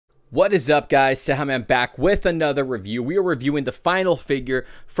What is up, guys? Cejaman back with another review. We are reviewing the final figure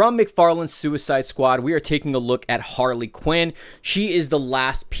from Mcfarlane's Suicide Squad. We are taking a look at Harley Quinn. She is the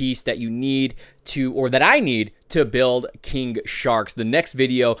last piece that you need to, or that I need to build King Shark. The next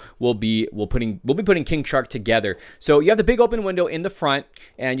video we'll be putting King Shark together. So you have the big open window in the front,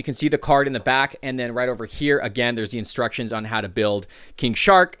 and you can see the card in the back, and then right over here again there's the instructions on how to build King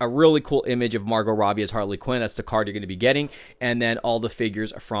Shark. A really cool image of Margot Robbie as Harley Quinn. That's the card you're going to be getting, and then all the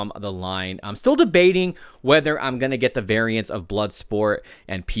figures from the line. I'm still debating whether I'm going to get the variants of Bloodsport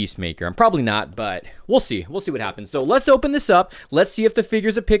and Peacemaker. I'm probably not, but we'll see. We'll see what happens. So let's open this up. Let's see if the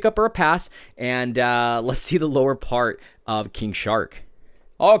figure's a pickup or a pass, and let's see the lower part of King Shark.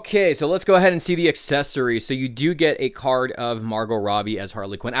 Okay, so let's go ahead and see the accessories. So you do get a card of Margot Robbie as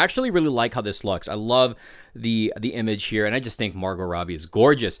Harley Quinn. I actually really like how this looks. I love the image here, and I just think Margot Robbie is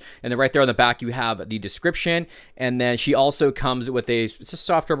gorgeous. And then right there on the back, you have the description, and then she also comes with it's a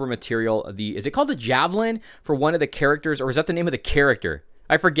soft rubber material. Is it called the javelin for one of the characters, or is that the name of the character?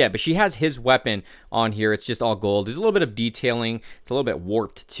 I forget, but she has his weapon on here. It's just all gold. There's a little bit of detailing. It's a little bit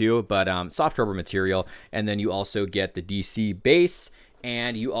warped too, but soft rubber material. And then you also get the DC base,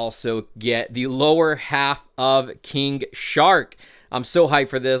 and you also get the lower half of King Shark. I'm so hyped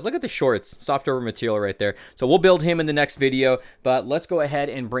for this. Look at the shorts, soft rubber material right there. So we'll build him in the next video, but let's go ahead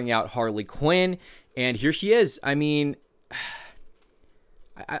and bring out Harley Quinn. And here she is. I mean,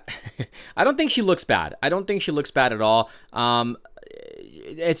 I don't think she looks bad. I don't think she looks bad at all. I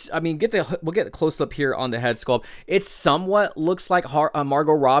mean, we'll get a close up here on the head sculpt. It somewhat looks like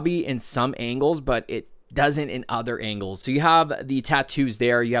Margot Robbie in some angles, but it doesn't in other angles. So you have the tattoos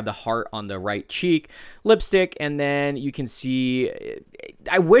there. You have the heart on the right cheek, lipstick, and then you can see,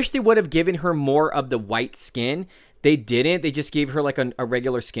 I wish they would have given her more of the white skin. They didn't. They just gave her like a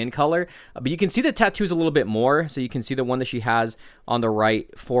regular skin color. But you can see the tattoos a little bit more. So you can see the one that she has on the right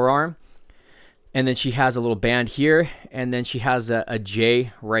forearm. And then she has a little band here, and then she has a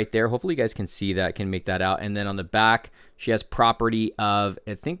J right there. Hopefully you guys can see that, can make that out. And then on the back, she has property of,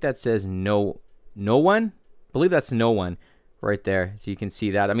 I think that says no one. I believe that's no one right there. So you can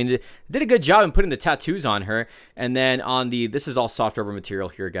see that. I mean, they did a good job in putting the tattoos on her. And then on this is all soft rubber material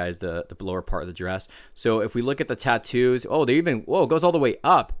here, guys, the lower part of the dress. So if we look at the tattoos, oh, it goes all the way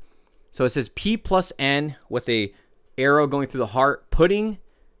up. So it says P+N with a arrow going through the heart, pudding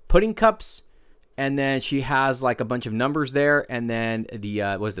cups. And then she has like a bunch of numbers there, and then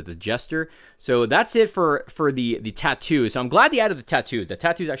the jester. So that's it for the tattoos. So I'm glad they added the tattoos. The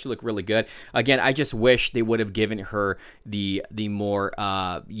tattoos actually look really good. Again, I just wish they would have given her the more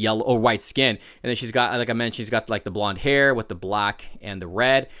yellow or white skin. And then she's got, like I mentioned, she's got like the blonde hair with the black and the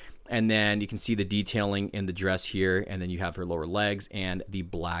red. And then you can see the detailing in the dress here, and then you have her lower legs and the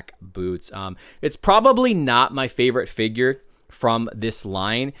black boots. It's probably not my favorite figure from this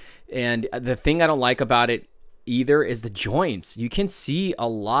line, and the thing I don't like about it either is the joints. You can see a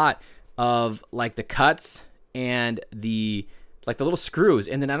lot of like the cuts and the little screws,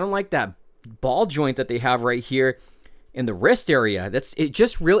 and then I don't like that ball joint that they have right here in the wrist area.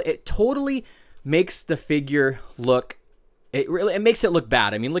 It totally makes the figure look, it makes it look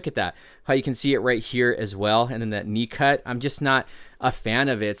bad. I mean, look at that, how you can see it right here as well, and then that knee cut. I'm just not a fan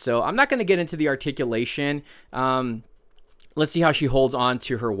of it, so I'm not going to get into the articulation. Let's see how she holds on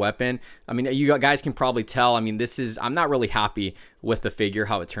to her weapon. I mean, you guys can probably tell. I mean, I'm not really happy with the figure,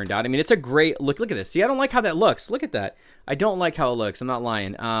 how it turned out. I mean, it's a great look. Look at this. See, I don't like how that looks. Look at that. I don't like how it looks. I'm not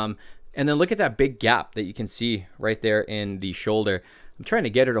lying. And then look at that big gap that you can see right there in the shoulder. I'm trying to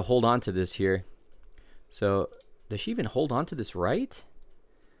get her to hold on to this here. So does she even hold on to this right?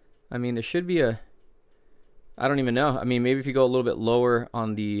 I mean, there should be I don't even know. I mean, maybe if you go a little bit lower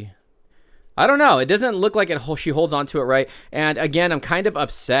on the, I don't know. It doesn't look like she holds onto it right. And again, I'm kind of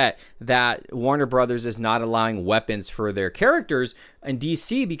upset that Warner Brothers is not allowing weapons for their characters in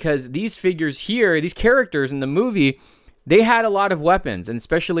DC, because these figures here, these characters in the movie, they had a lot of weapons, and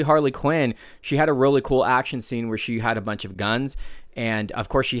especially Harley Quinn. She had a really cool action scene where she had a bunch of guns, and of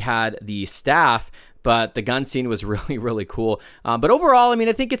course she had the staff, but the gun scene was really, really cool. But overall, I mean,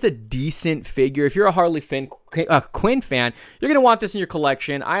 I think it's a decent figure. If you're a Harley Quinn fan, you're going to want this in your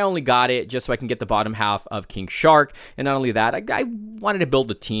collection. I only got it just so I can get the bottom half of King Shark. And not only that, I wanted to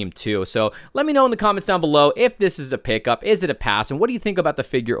build a team too. So let me know in the comments down below if this is a pickup, is it a pass, and what do you think about the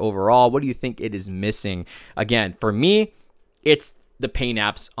figure overall? What do you think it is missing? Again, for me, it's the paint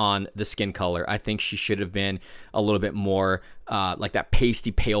apps on the skin color. I think she should have been a little bit more like that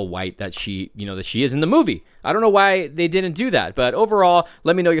pasty pale white that she is in the movie. I don't know why they didn't do that, but overall,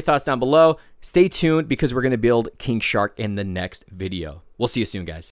 let me know your thoughts down below. Stay tuned because we're going to build King Shark in the next video. We'll see you soon, guys.